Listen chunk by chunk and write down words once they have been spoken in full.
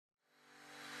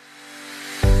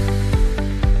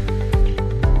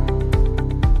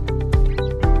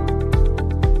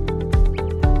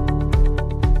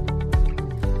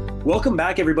Welcome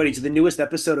back, everybody, to the newest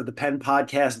episode of the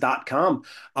penpodcast.com.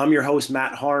 I'm your host,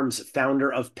 Matt Harms,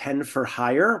 founder of Pen for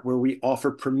Hire, where we offer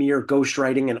premier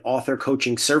ghostwriting and author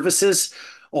coaching services.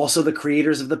 Also, the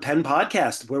creators of the Pen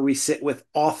Podcast, where we sit with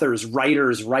authors,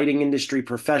 writers, writing industry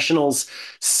professionals,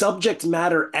 subject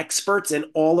matter experts, and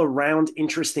all around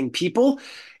interesting people.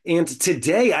 And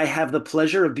today I have the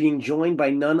pleasure of being joined by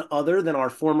none other than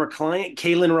our former client,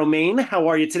 Kalyn Romaine. How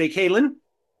are you today, Kalyn?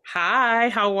 Hi,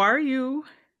 how are you?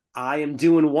 I am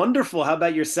doing wonderful. How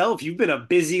about yourself? You've been a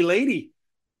busy lady.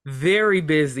 Very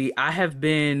busy. I have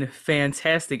been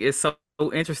fantastic. It's so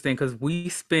interesting because we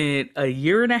spent a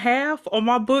year and a half on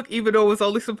my book, even though it was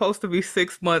only supposed to be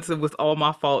 6 months. It was all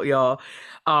my fault, y'all.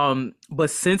 But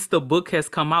since the book has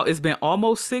come out, it's been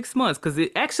almost 6 months because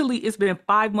it's been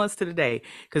 5 months to the day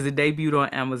because it debuted on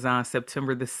Amazon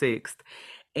September the 6th.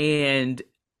 And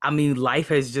I mean, life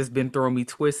has just been throwing me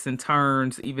twists and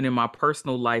turns, even in my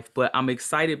personal life. But I'm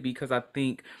excited because I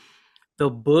think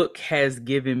the book has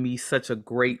given me such a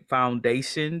great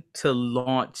foundation to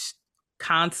launch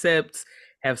concepts,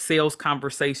 have sales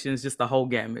conversations, just the whole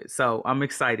gamut. So I'm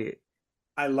excited.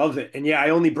 I love it. And yeah, I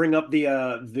only bring up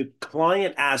the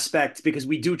client aspect because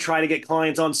we do try to get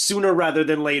clients on sooner rather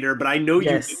than later, but I know you've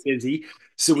been Yes. busy.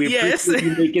 So we Yes. appreciate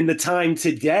you making the time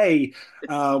today.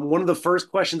 One of the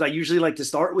first questions I usually like to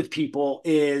start with people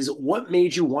is what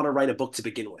made you want to write a book to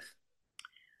begin with?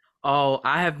 Oh,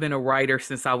 I have been a writer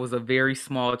since I was a very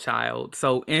small child.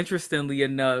 So, interestingly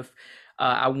enough,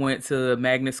 I went to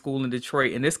magnet school in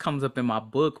Detroit, and this comes up in my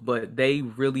book, but they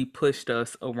really pushed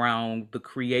us around the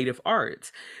creative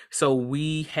arts. So,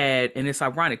 we had, and it's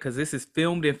ironic because this is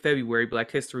filmed in February,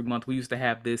 Black History Month. We used to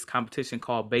have this competition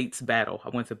called Bates Battle. I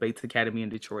went to Bates Academy in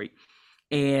Detroit.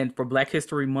 And for Black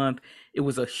History Month, it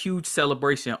was a huge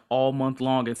celebration all month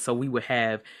long. And so we would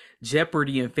have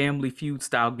Jeopardy and Family Feud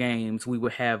style games. We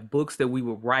would have books that we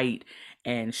would write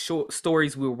and short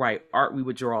stories we would write, art we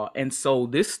would draw. And so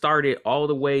this started all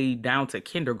the way down to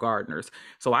kindergartners.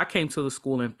 So I came to the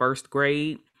school in first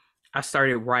grade. I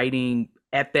started writing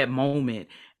at that moment.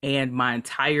 And my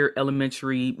entire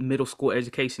elementary, middle school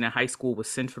education, and high school was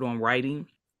centered on writing.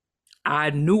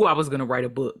 I knew I was going to write a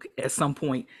book at some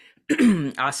point.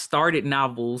 I started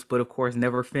novels, but of course,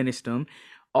 never finished them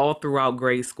all throughout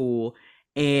grade school.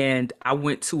 And I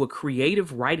went to a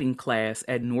creative writing class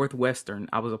at Northwestern.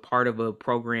 I was a part of a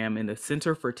program in the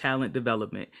Center for Talent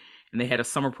Development. And they had a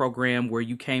summer program where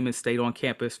you came and stayed on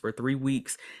campus for 3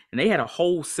 weeks. And they had a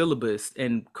whole syllabus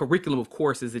and curriculum of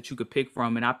courses that you could pick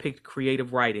from. And I picked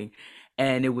creative writing.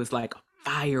 And it was like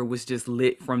fire was just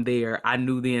lit from there. I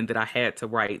knew then that I had to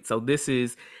write. So this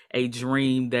is a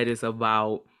dream that is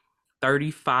about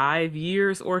 35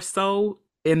 years or so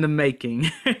in the making.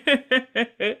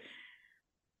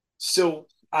 So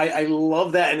I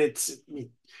love that. And it's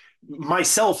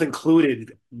myself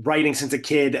included, writing since a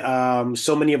kid.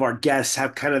 So many of our guests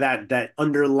have kind of that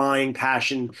underlying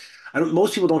passion.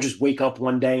 Most people don't just wake up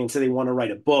one day and say they want to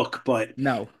write a book, but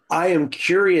No. I am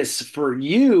curious for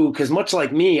you because much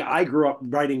like me, I grew up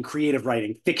writing creative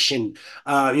writing, fiction,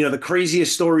 the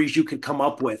craziest stories you could come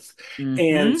up with. And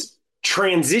Hmm.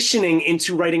 transitioning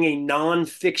into writing a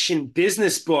nonfiction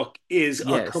business book is a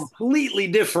Yes. completely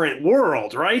different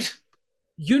world, right?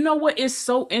 You know what? It's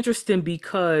so interesting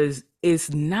because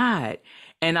it's not.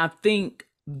 And I think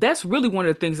that's really one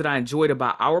of the things that I enjoyed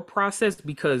about our process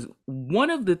because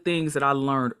one of the things that I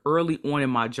learned early on in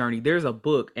my journey, there's a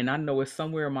book, and I know it's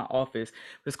somewhere in my office.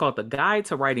 It's called The Guide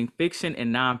to Writing Fiction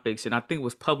and Nonfiction. I think it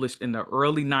was published in the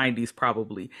early 90s,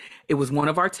 probably. It was one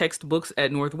of our textbooks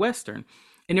at Northwestern.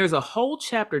 And there's a whole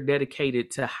chapter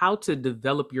dedicated to how to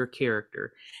develop your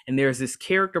character. And there's this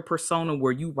character persona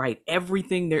where you write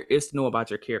everything there is to know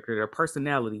about your character, their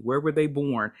personality, where were they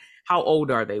born, how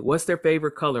old are they, what's their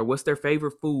favorite color, what's their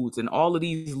favorite foods, and all of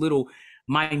these little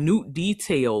minute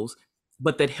details,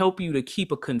 but that help you to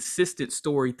keep a consistent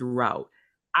story throughout.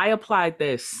 I applied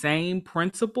that same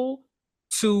principle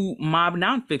to my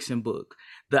nonfiction book,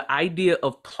 the idea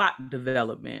of plot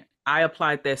development. I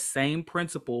applied that same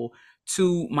principle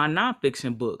to my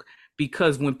nonfiction book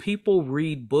because when people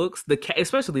read books,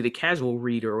 especially the casual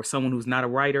reader or someone who's not a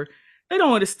writer, they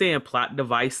don't understand plot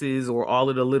devices or all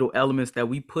of the little elements that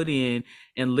we put in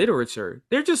literature.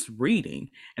 They're just reading.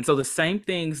 And so the same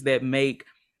things that make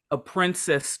a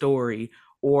princess story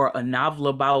or a novel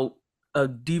about a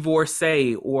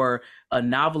divorcee or a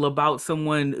novel about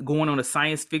someone going on a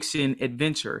science fiction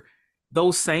adventure,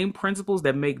 those same principles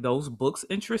that make those books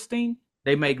interesting,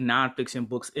 they make nonfiction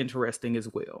books interesting as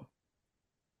well.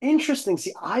 Interesting.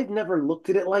 See, I've never looked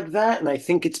at it like that. And I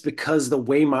think it's because the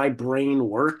way my brain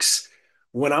works,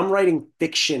 when I'm writing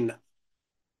fiction,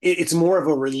 it's more of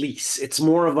a release. It's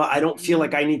more of a, I don't feel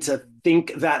like I need to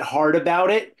think that hard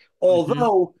about it. Mm-hmm.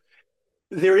 Although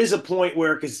there is a point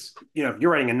where, because, if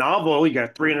you're writing a novel, you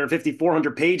got 350,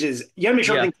 400 pages, you got to make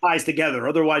sure Yeah, everything ties together.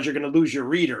 Otherwise, you're going to lose your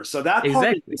reader. So that part is the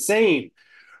exactly. same,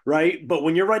 right? But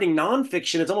when you're writing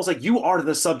nonfiction, it's almost like you are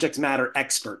the subject matter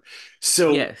expert.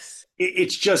 So Yes.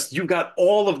 it's just, you've got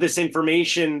all of this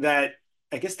information that,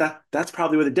 I guess that's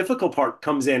probably where the difficult part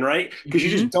comes in, right? Because you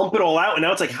just Mm-hmm. dump it all out, and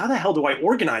now it's like, how the hell do I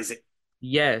organize it?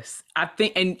 Yes. I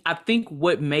think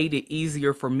what made it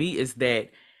easier for me is that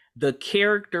the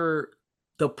character,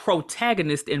 the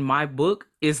protagonist in my book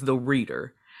is the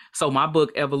reader. So my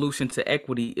book, Evolution to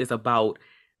Equity, is about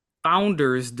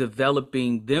founders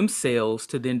developing themselves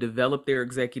to then develop their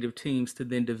executive teams to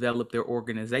then develop their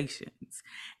organizations.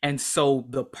 And so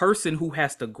the person who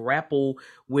has to grapple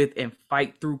with and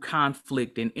fight through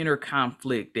conflict and inner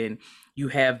conflict, and you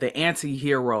have the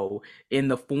anti-hero in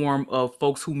the form of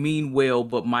folks who mean well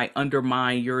but might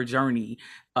undermine your journey.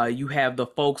 You have the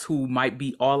folks who might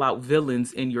be all-out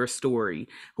villains in your story,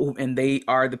 and they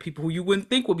are the people who you wouldn't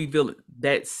think would be villains.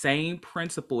 That same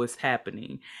principle is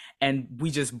happening, and we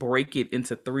just break it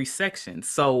into three sections.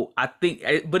 So I think,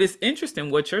 but it's interesting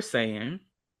what you're saying,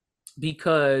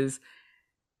 because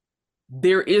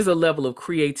there is a level of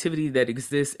creativity that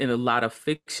exists in a lot of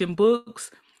fiction books.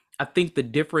 I think the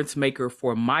difference maker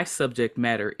for my subject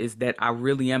matter is that I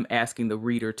really am asking the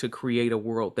reader to create a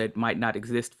world that might not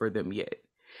exist for them yet.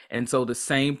 And so the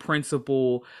same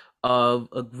principle of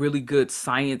a really good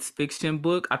science fiction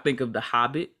book, I think of The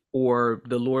Hobbit or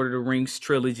the Lord of the Rings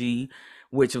trilogy,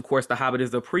 which of course The Hobbit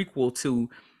is a prequel to.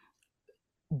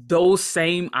 Those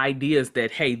same ideas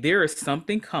that, hey, there is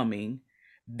something coming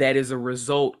that is a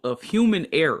result of human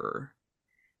error.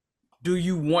 Do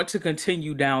you want to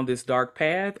continue down this dark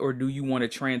path, or do you want to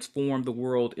transform the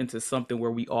world into something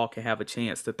where we all can have a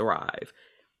chance to thrive?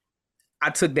 I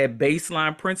took that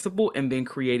baseline principle and then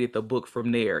created the book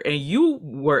from there. And you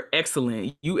were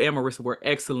excellent. You and Marissa were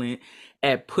excellent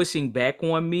at pushing back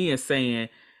on me and saying,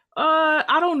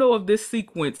 I don't know if this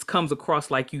sequence comes across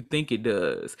like you think it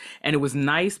does. And it was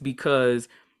nice because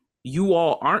you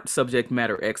all aren't subject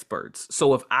matter experts.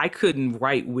 So if I couldn't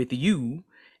write with you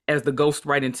as the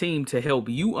ghostwriting team to help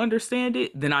you understand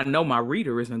it, then I know my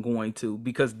reader isn't going to,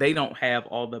 because they don't have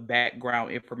all the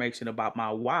background information about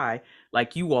my why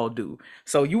like you all do.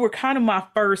 So you were kind of my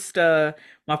first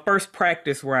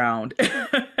practice round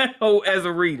oh, as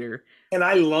a reader. And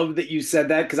I love that you said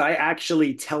that, because I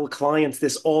actually tell clients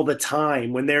this all the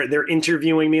time when they're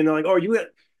interviewing me, and they're like, "Oh,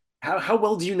 how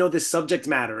well do you know this subject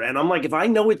matter?" And I'm like, "If I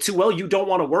know it too well, you don't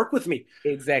want to work with me."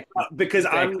 Exactly. Because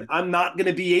I'm Exactly. I'm not going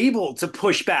to be able to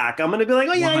push back. I'm going to be like,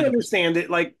 "Oh yeah, I 100%. understand it."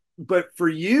 Like, but for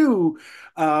you,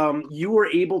 you were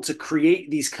able to create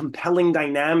these compelling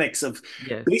dynamics of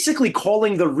Yes. basically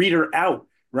calling the reader out,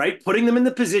 right? Putting them in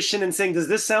the position and saying, "Does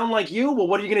this sound like you? Well,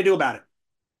 what are you going to do about it?"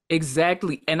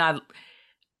 Exactly. And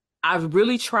I've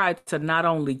really tried to not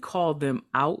only call them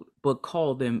out, but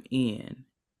call them in.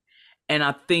 And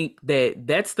I think that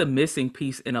that's the missing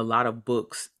piece in a lot of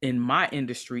books in my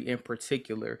industry in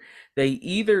particular. They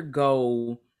either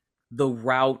go the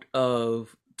route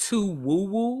of too woo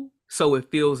woo, so it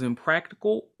feels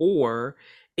impractical, or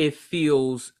it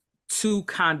feels too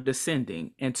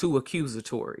condescending and too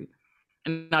accusatory.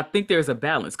 And I think there's a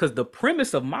balance, because the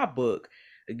premise of my book,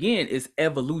 again, is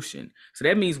evolution. So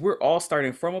that means we're all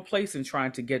starting from a place and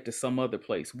trying to get to some other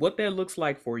place. What that looks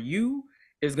like for you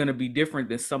is going to be different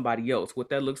than somebody else. What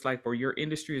that looks like for your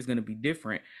industry is going to be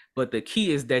different. But the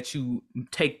key is that you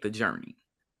take the journey.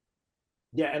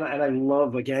 Yeah, and I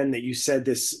love again that you said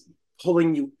this,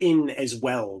 pulling you in as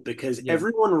well, because Yeah.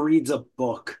 everyone reads a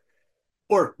book,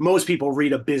 or most people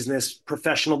read a business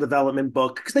professional development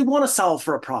book because they want to solve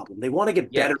for a problem. They want to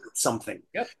get better Yes. at something.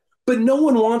 Yep. But no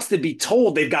one wants to be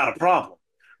told they've got a problem,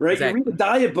 right? You read a Exactly.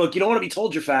 diet book, you don't want to be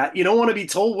told you're fat. You don't want to be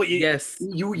told what you Yes.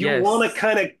 you you want to Yes.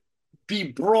 kind of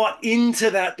be brought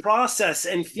into that process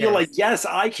and feel like, Yes. yes,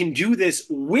 I can do this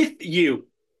with you.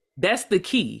 That's the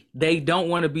key. They don't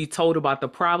want to be told about the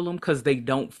problem because they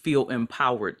don't feel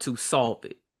empowered to solve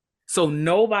it. So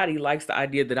nobody likes the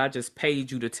idea that I just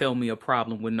paid you to tell me a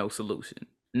problem with no solution.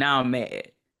 Now I'm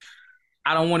mad.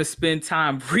 I don't want to spend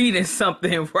time reading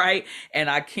something, right? And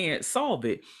I can't solve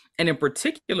it. And in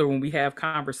particular, when we have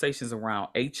conversations around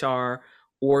HR,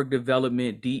 org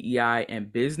development, DEI,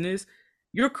 and business,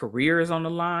 your career is on the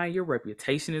line, your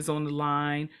reputation is on the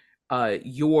line,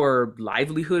 your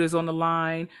livelihood is on the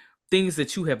line. Things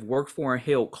that you have worked for and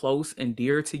held close and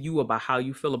dear to you about how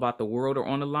you feel about the world are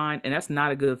on the line. And that's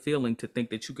not a good feeling, to think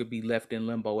that you could be left in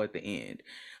limbo at the end.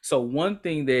 So, one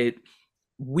thing that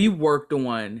we worked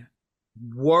on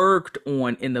worked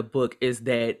on in the book is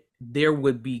that there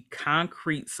would be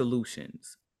concrete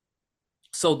solutions.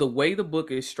 So the way the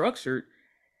book is structured,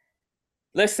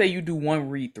 let's say you do one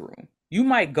read through. You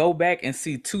might go back and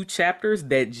see two chapters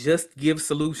that just give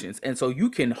solutions. And so you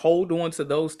can hold on to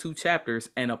those two chapters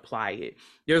and apply it.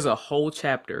 There's a whole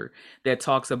chapter that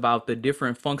talks about the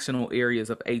different functional areas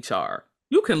of HR.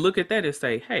 You can look at that and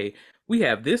say, hey, we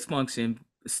have this function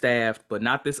staffed, but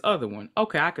not this other one.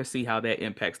 Okay, I can see how that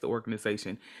impacts the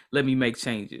organization. Let me make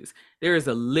changes. There is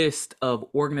a list of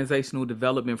organizational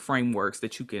development frameworks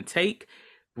that you can take,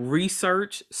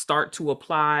 research, start to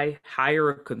apply, hire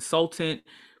a consultant.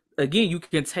 Again, you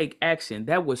can take action.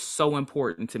 That was so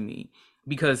important to me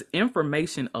because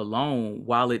information alone,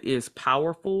 while it is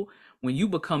powerful, when you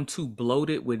become too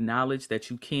bloated with knowledge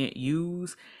that you can't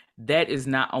use, that is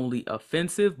not only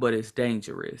offensive, but it's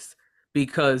dangerous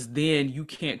because then you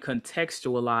can't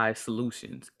contextualize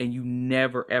solutions and you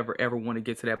never, ever, ever want to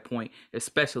get to that point,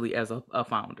 especially as a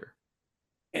founder.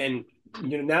 And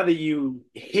now that you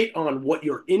hit on what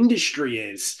your industry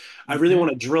is, I really Hmm.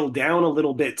 want to drill down a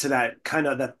little bit to that kind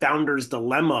of the founder's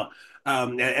dilemma,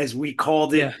 as we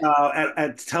called it Yeah.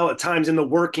 at times in the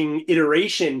working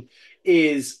iteration.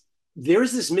 Is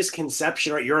there's this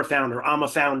misconception, right? You're a founder, I'm a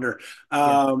founder.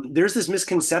 Yeah. There's this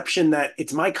misconception that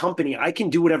it's my company, I can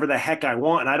do whatever the heck I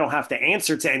want, and I don't have to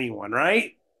answer to anyone,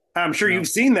 right? I'm sure you've No.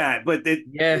 seen that, but it's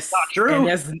not Yes, and true.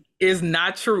 that's is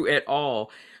not true at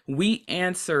all. We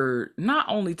answer not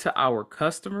only to our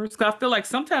customers, because I feel like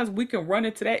sometimes we can run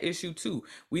into that issue too.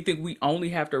 We think we only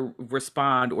have to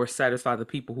respond or satisfy the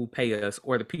people who pay us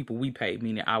or the people we pay,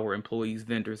 meaning our employees,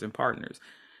 vendors, and partners.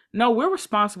 No, we're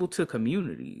responsible to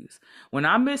communities. When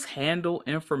I mishandle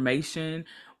information,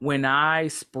 when I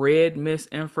spread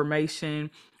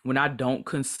misinformation, when I don't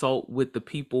consult with the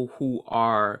people who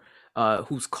are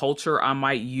whose culture I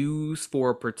might use for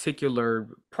a particular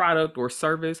product or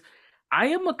service, I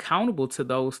am accountable to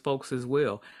those folks as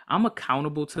well. I'm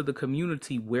accountable to the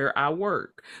community where I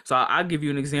work. So I'll give you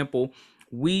an example.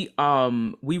 We've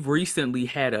recently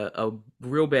had a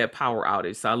real bad power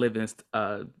outage. So I live in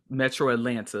Metro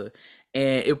Atlanta,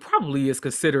 and it probably is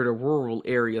considered a rural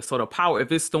area. So the power,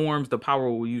 if it storms, the power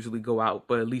will usually go out,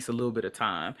 but at least a little bit of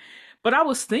time. But I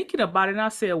was thinking about it and I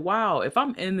said, wow, if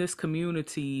I'm in this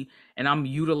community and I'm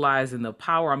utilizing the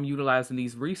power, I'm utilizing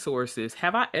these resources,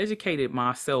 have I educated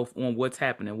myself on what's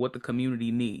happening, what the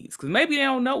community needs? Because maybe they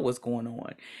don't know what's going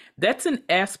on. That's an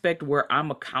aspect where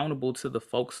I'm accountable to the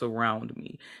folks around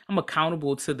me. I'm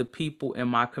accountable to the people in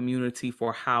my community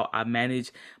for how I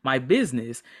manage my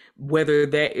business, whether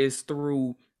that is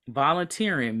through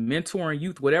volunteering, mentoring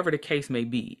youth, whatever the case may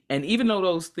be. And even though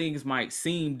those things might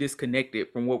seem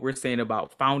disconnected from what we're saying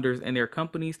about founders and their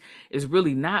companies, it's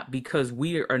really not, because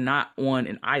we are not on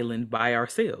an island by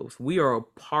ourselves. We are a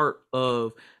part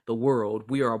of the world.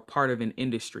 We are a part of an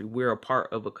industry. We're a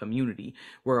part of a community.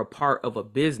 We're a part of a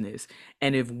business.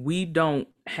 And if we don't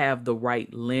have the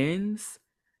right lens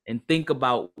and think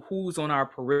about who's on our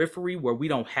periphery where we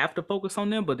don't have to focus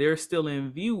on them, but they're still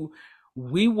in view,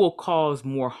 we will cause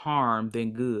more harm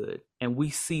than good. And we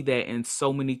see that in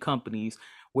so many companies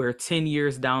where 10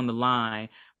 years down the line,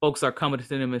 folks are coming to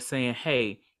them and saying,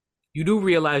 hey, you do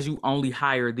realize you only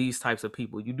hire these types of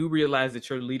people. You do realize that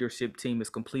your leadership team is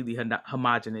completely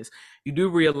homogenous. You do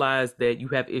realize that you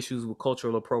have issues with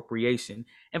cultural appropriation.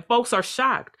 And folks are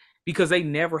shocked because they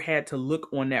never had to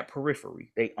look on that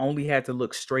periphery. They only had to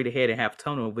look straight ahead and have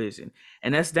tunnel vision.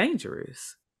 And that's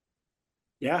dangerous.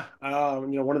 Yeah,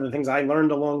 one of the things I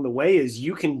learned along the way is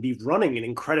you can be running an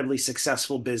incredibly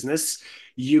successful business.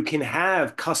 You can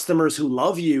have customers who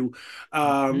love you,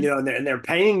 Mhm. and they're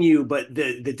paying you, but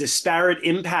the disparate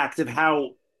impact of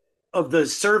how of the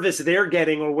service they're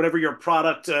getting or whatever your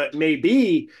product may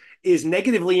be is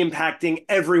negatively impacting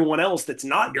everyone else that's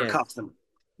not your Yes. customer.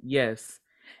 Yes.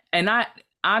 And I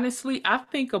honestly, I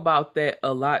think about that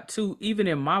a lot too, even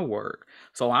in my work.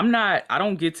 So I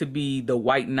don't get to be the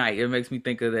white knight. It makes me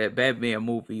think of that Batman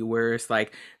movie where it's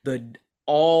like the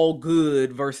all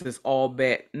good versus all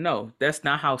bad. No, that's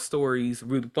not how stories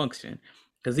really function.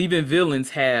 Because even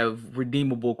villains have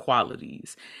redeemable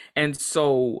qualities. And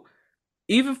so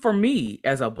even for me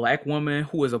as a black woman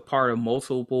who is a part of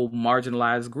multiple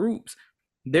marginalized groups,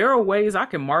 there are ways I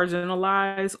can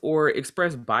marginalize or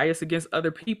express bias against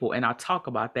other people. And I talk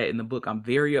about that in the book. I'm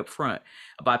very upfront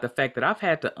about the fact that I've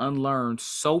had to unlearn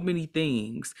so many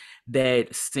things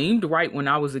that seemed right when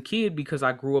I was a kid because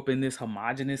I grew up in this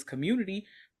homogenous community,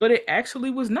 but it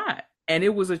actually was not. And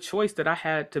it was a choice that I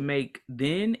had to make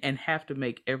then and have to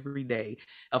make every day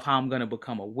of how I'm going to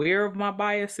become aware of my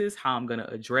biases, how I'm going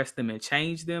to address them and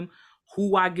change them,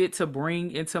 who I get to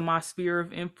bring into my sphere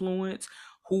of influence,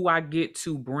 who I get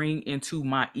to bring into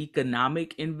my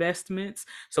economic investments.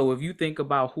 So if you think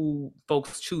about who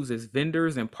folks choose as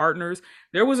vendors and partners,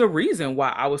 there was a reason why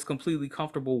I was completely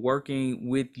comfortable working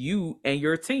with you and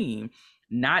your team,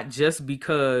 not just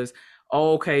because,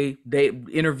 oh, okay, they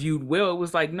interviewed well. It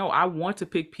was like, no, I want to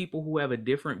pick people who have a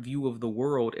different view of the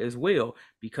world as well.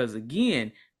 Because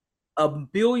again, a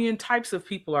billion types of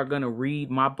people are going to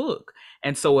read my book.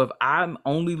 And so if I'm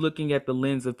only looking at the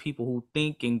lens of people who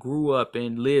think and grew up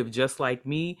and live just like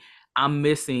me, I'm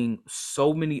missing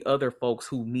so many other folks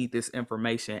who need this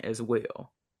information as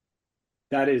well.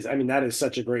 That is, I mean, that is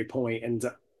such a great point. And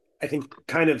I think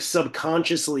kind of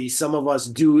subconsciously, some of us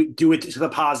do it to the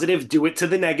positive, do it to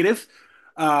the negative.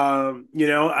 In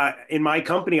my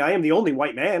company, I am the only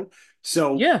white man.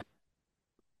 So Yeah.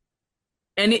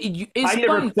 And it's I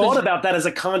never funny thought because about that as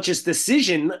a conscious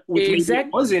decision, which maybe it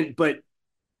exactly. wasn't, but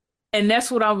And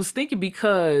that's what I was thinking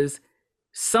because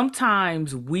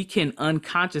sometimes we can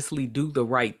unconsciously do the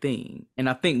right thing. And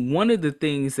I think one of the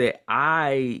things that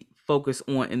I focus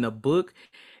on in the book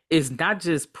is not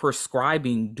just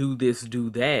prescribing do this, do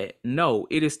that. No,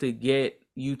 it is to get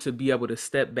you to be able to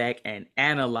step back and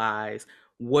analyze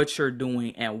what you're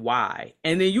doing and why.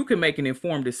 And then you can make an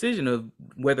informed decision of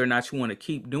whether or not you want to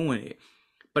keep doing it.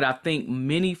 But I think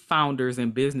many founders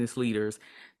and business leaders,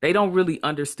 they don't really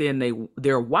understand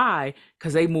their why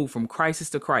because they move from crisis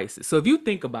to crisis. So if you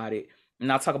think about it,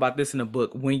 and I'll talk about this in the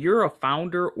book, when you're a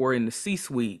founder or in the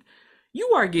C-suite, you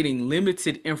are getting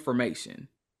limited information.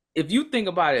 If you think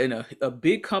about it in a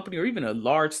big company or even a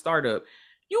large startup,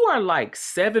 you are like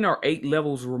 7 or 8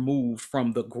 levels removed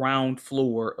from the ground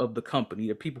floor of the company,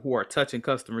 the people who are touching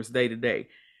customers day to day.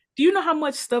 Do you know how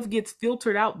much stuff gets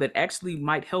filtered out that actually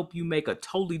might help you make a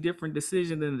totally different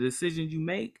decision than the decisions you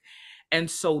make? And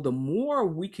so the more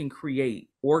we can create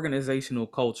organizational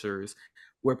cultures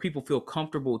where people feel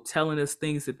comfortable telling us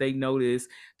things that they notice,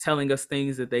 telling us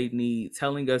things that they need,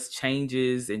 telling us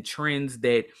changes and trends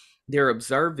that they're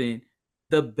observing,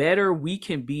 the better we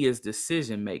can be as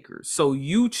decision makers. So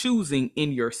you choosing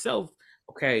in yourself,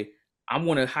 okay, I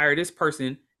want to hire this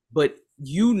person, but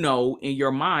you know in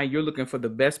your mind you're looking for the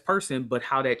best person, but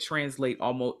how that translates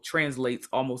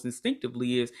almost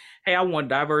instinctively is, hey, I want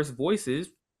diverse voices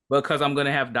because I'm going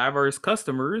to have diverse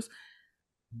customers.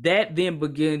 That then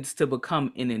begins to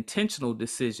become an intentional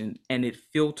decision and it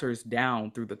filters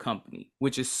down through the company,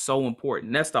 which is so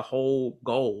important. That's the whole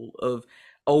goal of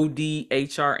OD,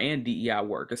 HR, and DEI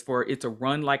work, is for it to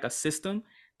run like a system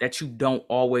that you don't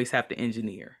always have to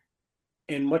engineer.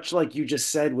 and much like you just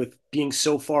said, with being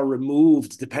so far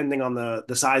removed, depending on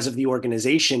the size of the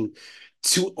organization,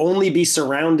 to only be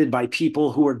surrounded by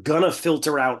people who are gonna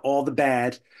filter out all the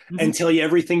bad Mm-hmm. and tell you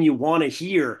everything you want to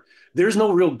hear. There's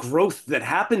no real growth that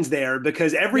happens there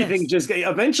because everything Yes, just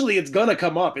eventually it's gonna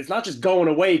come up. It's not just going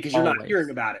away because you're not hearing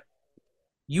always. about it.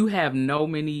 You have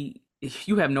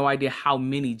you have no idea how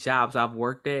many jobs I've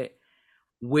worked at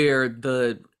where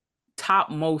the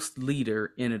topmost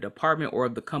leader in a department or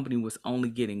the company was only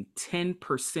getting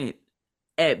 10%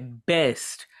 at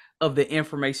best of the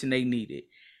information they needed.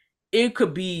 It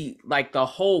could be like the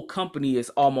whole company is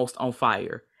almost on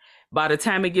fire. By the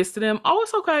time it gets to them, oh,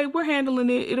 it's okay. We're handling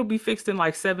it. It'll be fixed in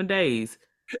like 7 days.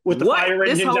 With the What? fire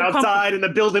engines outside and the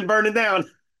building burning down.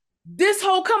 This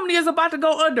whole company is about to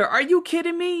go under. Are you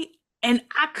kidding me? And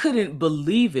I couldn't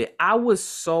believe it. I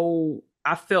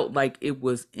felt like it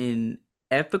was an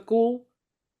ethical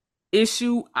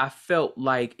issue. I felt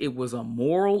like it was a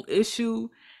moral issue.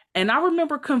 And I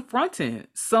remember confronting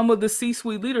some of the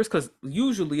C-suite leaders because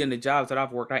usually in the jobs that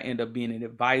I've worked, I end up being an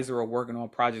advisor or working on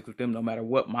projects with them, no matter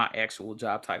what my actual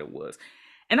job title was.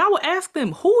 And I would ask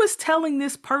them, who is telling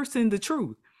this person the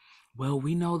truth? Well,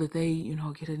 we know that they,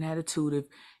 get an attitude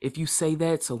if you say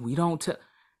that, so we don't tell.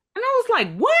 And I was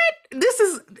like, what?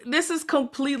 This is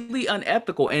completely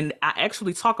unethical. And I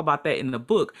actually talk about that in the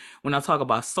book when I talk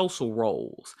about social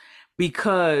roles.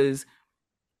 Because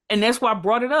and that's why I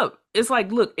brought it up. It's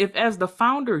like, look, if as the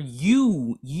founder,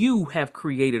 you have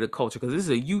created a culture, because this is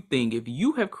a you thing. If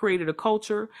you have created a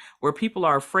culture where people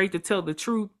are afraid to tell the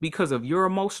truth because of your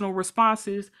emotional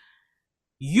responses,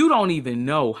 you don't even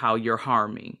know how you're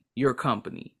harming your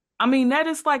company. I mean, that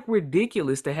is like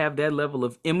ridiculous to have that level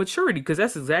of immaturity because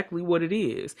that's exactly what it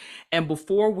is. And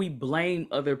before we blame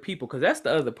other people, because that's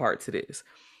the other part to this,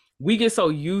 we get so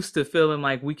used to feeling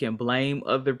like we can blame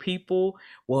other people.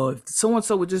 Well, if so and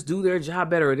so would just do their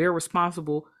job better or they're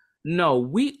responsible. No,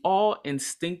 we all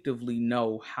instinctively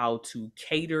know how to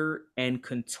cater and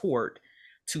contort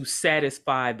to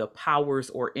satisfy the powers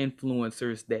or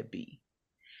influencers that be.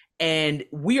 And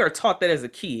we are taught that as a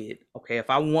kid. Okay, if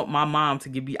I want my mom to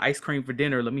give me ice cream for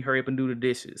dinner, let me hurry up and do the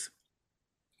dishes.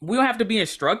 We don't have to be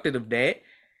instructed of that.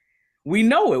 We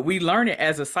know it. We learn it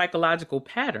as a psychological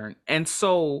pattern. And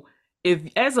so if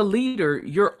as a leader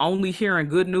you're only hearing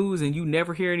good news and you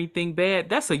never hear anything bad,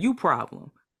 that's a you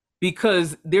problem.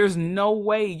 Because there's no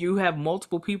way you have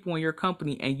multiple people in your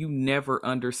company and you never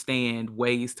understand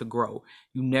ways to grow.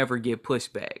 You never get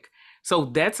pushback. So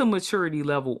that's a maturity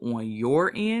level on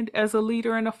your end as a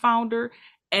leader and a founder.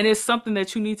 And it's something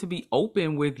that you need to be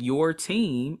open with your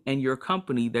team and your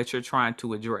company that you're trying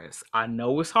to address. I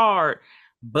know it's hard,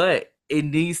 but it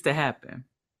needs to happen.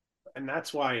 And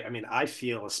that's why, I mean, I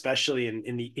feel, especially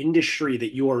in the industry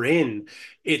that you're in,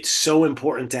 it's so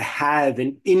important to have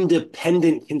an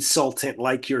independent consultant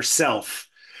like yourself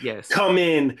Yes. come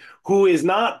in who is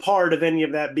not part of any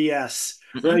of that BS.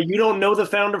 Mm-mm. Right? You don't know the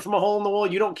founder from a hole in the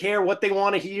wall. You don't care what they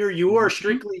want to hear. You are Mm-hmm.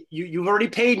 strictly, you've already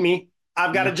paid me.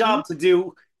 I've got a Mm-hmm. job to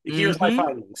do. Here's my Mm-hmm.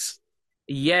 findings.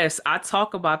 Yes, I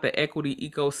talk about the equity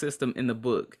ecosystem in the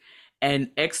book,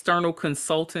 and external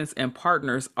consultants and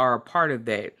partners are a part of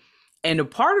that. And a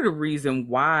part of the reason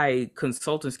why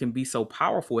consultants can be so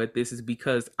powerful at this is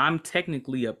because I'm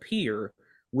technically a peer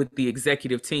with the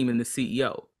executive team and the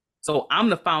CEO. So I'm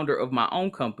the founder of my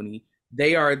own company.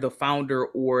 They are the founder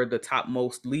or the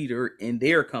topmost leader in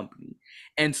their company.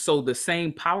 And so the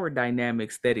same power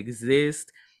dynamics that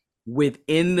exist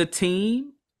within the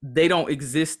team, they don't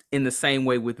exist in the same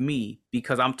way with me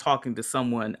because I'm talking to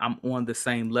someone I'm on the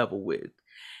same level with.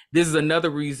 This is another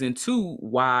reason too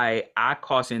why I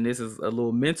caution, this is a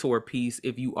little mentor piece,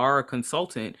 if you are a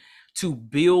consultant, to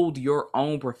build your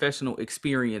own professional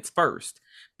experience first,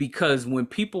 because when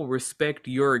people respect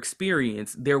your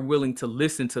experience, they're willing to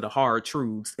listen to the hard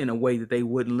truths in a way that they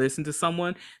wouldn't listen to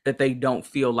someone that they don't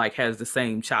feel like has the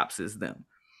same chops as them.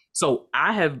 So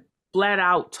I have flat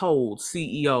out told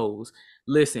CEOs,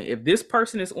 listen, if this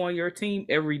person is on your team,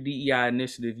 every DEI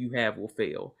initiative you have will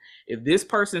fail. If this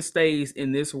person stays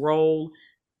in this role,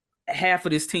 half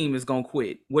of this team is gonna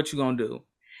quit. What you gonna do?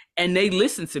 And they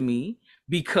listen to me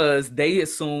because they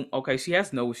assume, okay, she has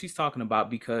to know what she's talking about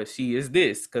because she is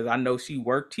this, because I know she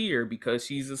worked here, because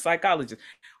she's a psychologist,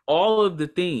 all of the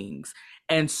things.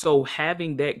 And so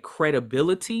having that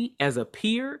credibility as a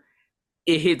peer,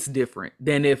 it hits different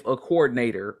than if a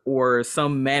coordinator or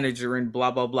some manager in blah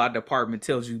blah blah department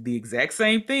tells you the exact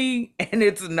same thing and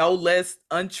it's no less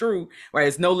untrue, right?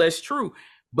 It's no less true,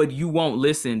 but you won't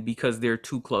listen because they're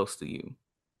too close to you.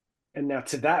 And now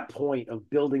to that point of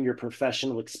building your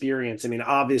professional experience, I mean,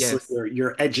 obviously Yes.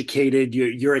 you're educated,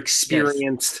 you're Yes.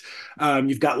 experienced,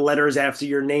 you've got letters after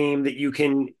your name that you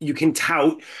can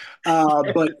tout.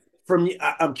 But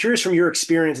I'm curious from your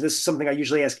experience, and this is something I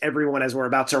usually ask everyone as we're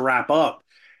about to wrap up.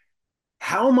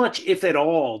 How much, if at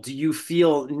all, do you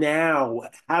feel now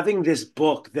having this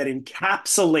book that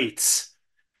encapsulates,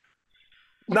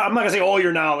 no, I'm not gonna say all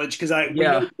your knowledge because I we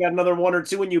know Yeah. you got another one or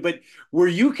two in you, but where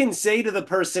you can say to the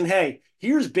person, "Hey,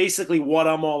 here's basically what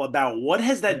I'm all about." What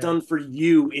has that Yeah. done for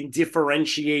you in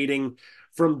differentiating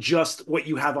from just what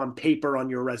you have on paper on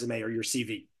your resume or your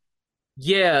CV?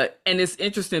 Yeah, and it's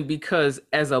interesting because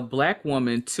as a black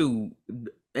woman too,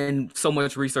 and so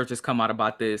much research has come out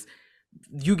about this,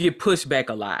 you get pushed back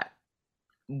a lot.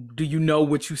 Do you know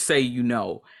what you say you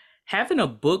know? Having a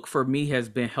book for me has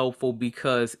been helpful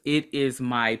because it is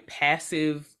my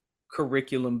passive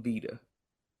curriculum vitae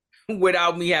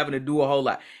without me having to do a whole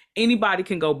lot. Anybody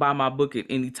can go buy my book at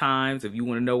any times if you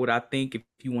want to know what I think, if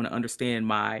you want to understand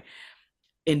my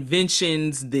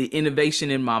inventions, the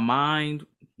innovation in my mind,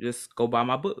 just go buy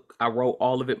my book. I wrote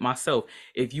all of it myself.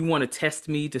 If you want to test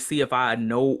me to see if I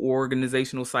know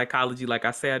organizational psychology like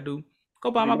I say I do, go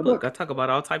buy Read my my book. book. I talk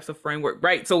about all types of framework.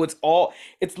 Right. So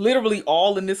it's literally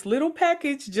all in this little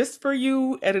package just for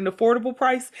you at an affordable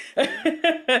price.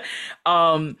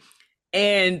 um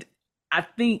and I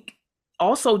think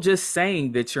also just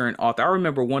saying that you're an author. I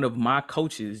remember one of my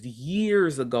coaches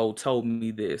years ago told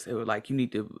me this. They were like, you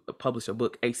need to publish a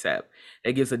book ASAP.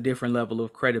 That gives a different level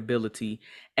of credibility.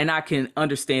 And I can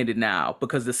understand it now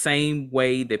because the same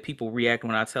way that people react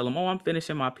when I tell them, oh, I'm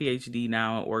finishing my PhD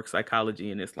now in org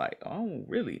psychology. And it's like, oh,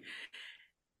 really?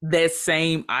 That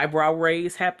same eyebrow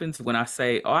raise happens when I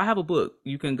say, oh, I have a book.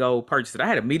 You can go purchase it. I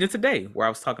had a meeting today where I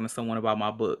was talking to someone about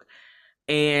my book.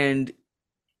 And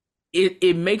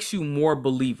it makes you more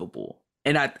believable.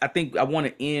 And I think I want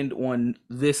to end on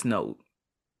this note.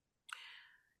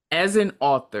 As an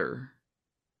author,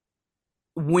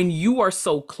 when you are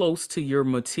so close to your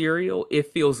material,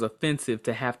 it feels offensive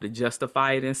to have to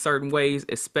justify it in certain ways,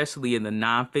 especially in the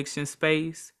nonfiction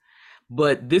space.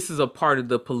 But this is a part of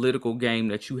the political game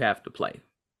that you have to play.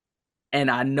 And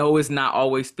I know it's not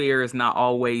always fair, it's not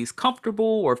always comfortable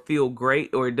or feel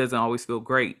great, or it doesn't always feel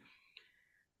great.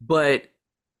 But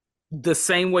the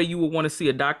same way you would want to see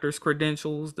a doctor's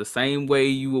credentials, the same way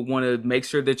you would want to make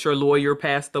sure that your lawyer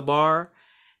passed the bar,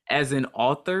 as an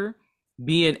author,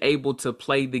 being able to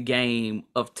play the game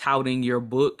of touting your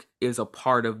book is a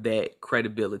part of that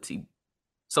credibility.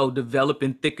 So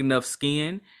developing thick enough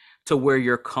skin to where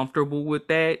you're comfortable with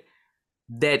that,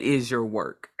 that is your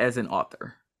work as an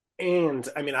author. And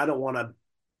I mean, I don't want to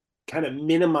kind of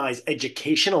minimize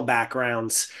educational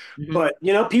backgrounds, Mhm.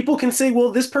 but people can say,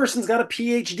 well, this person's got a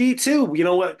PhD too. You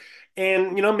know what?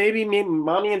 And maybe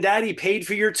mommy and daddy paid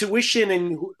for your tuition,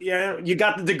 and you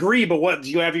got the degree, but what do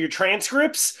you have your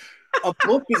transcripts? A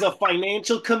book is a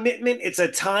financial commitment, it's a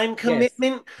time Yes.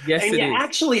 commitment, Yes, and it you is.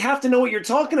 actually have to know what you're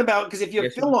talking about, because if you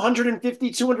Yes, you fill do.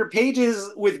 150, 200 pages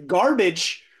with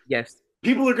garbage, Yes.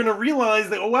 people are going to realize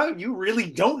that, oh wow, you really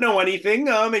don't know anything,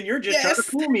 and you're just trying to Yes.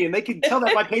 fool me, and they can tell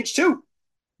that by page two.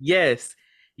 Yes.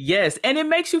 Yes. And it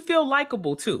makes you feel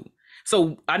likable too.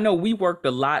 So I know we worked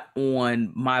a lot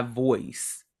on my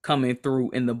voice coming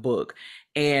through in the book.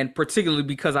 And particularly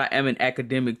because I am an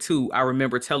academic too, I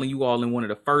remember telling you all in one of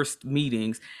the first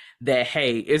meetings that,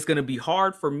 hey, it's going to be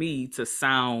hard for me to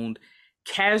sound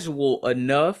casual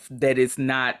enough that it's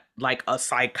not like a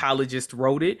psychologist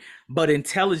wrote it, but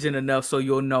intelligent enough so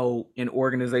you'll know an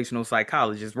organizational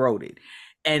psychologist wrote it.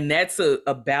 And that's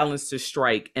a balance to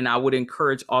strike. And I would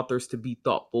encourage authors to be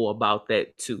thoughtful about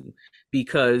that too,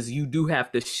 because you do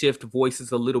have to shift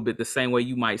voices a little bit the same way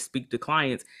you might speak to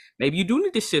clients. Maybe you do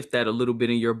need to shift that a little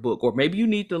bit in your book, or maybe you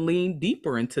need to lean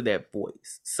deeper into that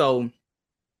voice. So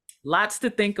lots to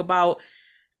think about.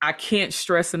 I can't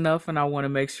stress enough, and I want to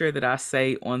make sure that I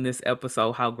say on this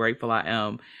episode how grateful I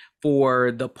am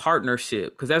for the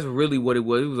partnership, because that's really what it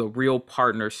was. It was a real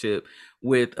partnership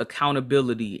with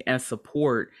accountability and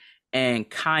support and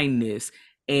kindness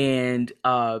and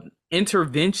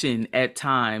intervention at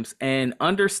times and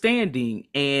understanding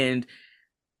and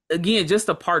again, just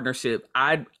a partnership.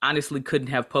 I honestly couldn't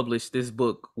have published this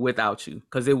book without you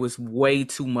because it was way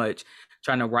too much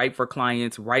trying to write for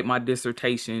clients, write my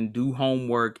dissertation, do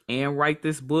homework, and write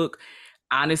this book.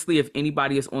 Honestly, if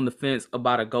anybody is on the fence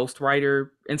about a ghostwriter,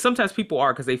 and sometimes people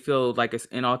are because they feel like it's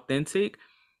inauthentic,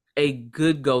 a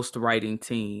good ghostwriting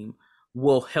team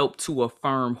will help to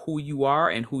affirm who you are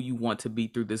and who you want to be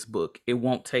through this book. It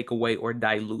won't take away or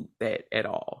dilute that at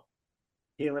all.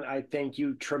 Kalyn, I thank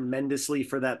you tremendously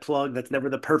for that plug. That's never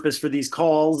the purpose for these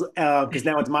calls, because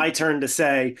now it's my turn to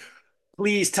say,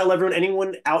 please tell everyone,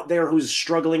 anyone out there who's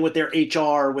struggling with their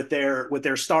HR, with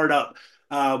their startup,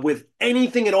 with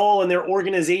anything at all in their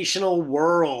organizational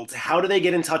world, how do they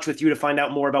get in touch with you to find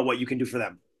out more about what you can do for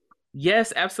them?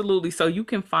 Yes, absolutely. So you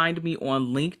can find me on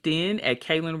LinkedIn at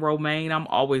Kalyn Romaine. I'm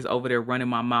always over there running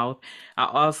my mouth. I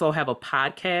also have a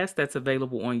podcast that's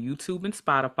available on YouTube and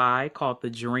Spotify called the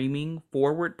Dreaming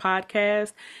Forward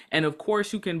Podcast. And of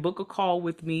course, you can book a call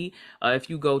with me. If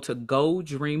you go to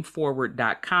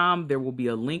godreamforward.com, there will be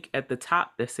a link at the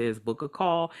top that says book a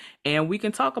call. And we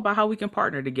can talk about how we can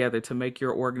partner together to make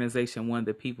your organization one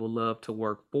that people love to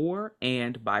work for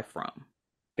and buy from.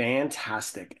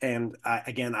 Fantastic. And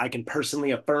again, I can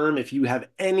personally affirm, if you have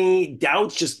any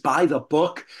doubts, just buy the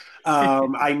book.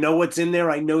 I know what's in there.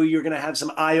 I know you're going to have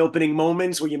some eye-opening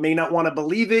moments where you may not want to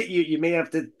believe it. You may have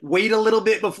to wait a little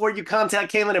bit before you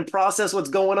contact Kalyn and process what's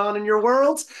going on in your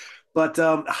world. But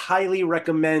highly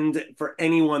recommend for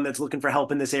anyone that's looking for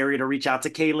help in this area to reach out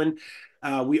to Kalyn.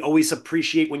 We always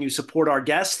appreciate when you support our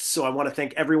guests. So I want to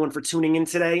thank everyone for tuning in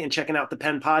today and checking out the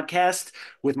Pen Podcast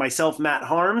with myself, Matt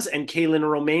Harms, and Kalyn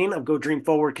Romaine of Go Dream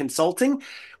Forward Consulting.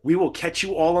 We will catch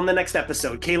you all on the next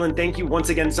episode. Kalyn, thank you once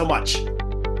again so much.